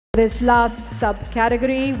this last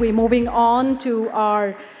subcategory. We're moving on to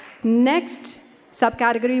our next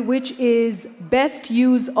subcategory, which is best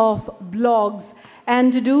use of blogs.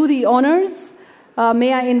 And to do the honors,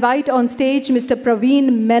 may I invite on stage Mr.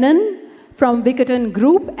 Praveen Menon from Vikatan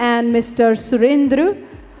Group and Mr. Surendra.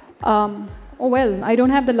 Oh, well, I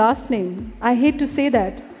don't have the last name. I hate to say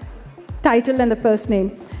that. Title and the first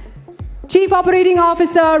name. Chief Operating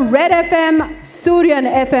Officer, Red FM, Suryan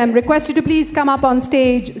FM. Request you to please come up on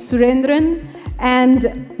stage, Surendran and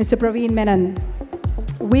Mr. Praveen Menon.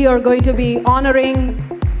 We are going to be honoring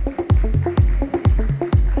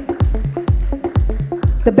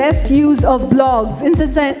the best use of blogs.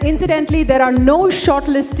 Incidentally, there are no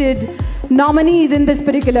shortlisted nominees in this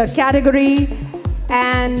particular category.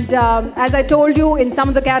 And as I told you, in some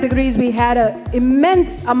of the categories, we had an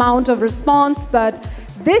immense amount of response, but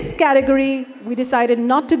this category, we decided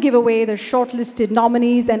not to give away the shortlisted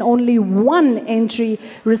nominees, and only one entry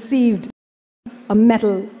received a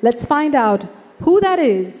medal. Let's find out who that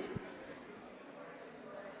is.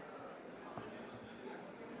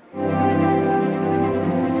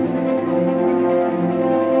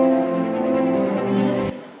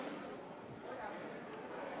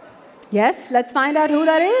 Yes, let's find out who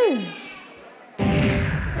that is.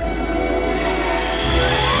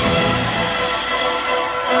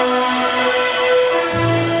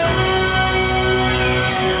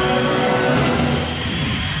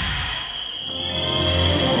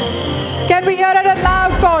 Can we hear it out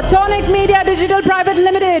loud for Tonic Media Digital Private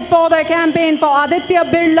Limited for their campaign for Aditya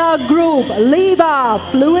Birla Group, Leva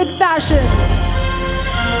Fluid Fashion.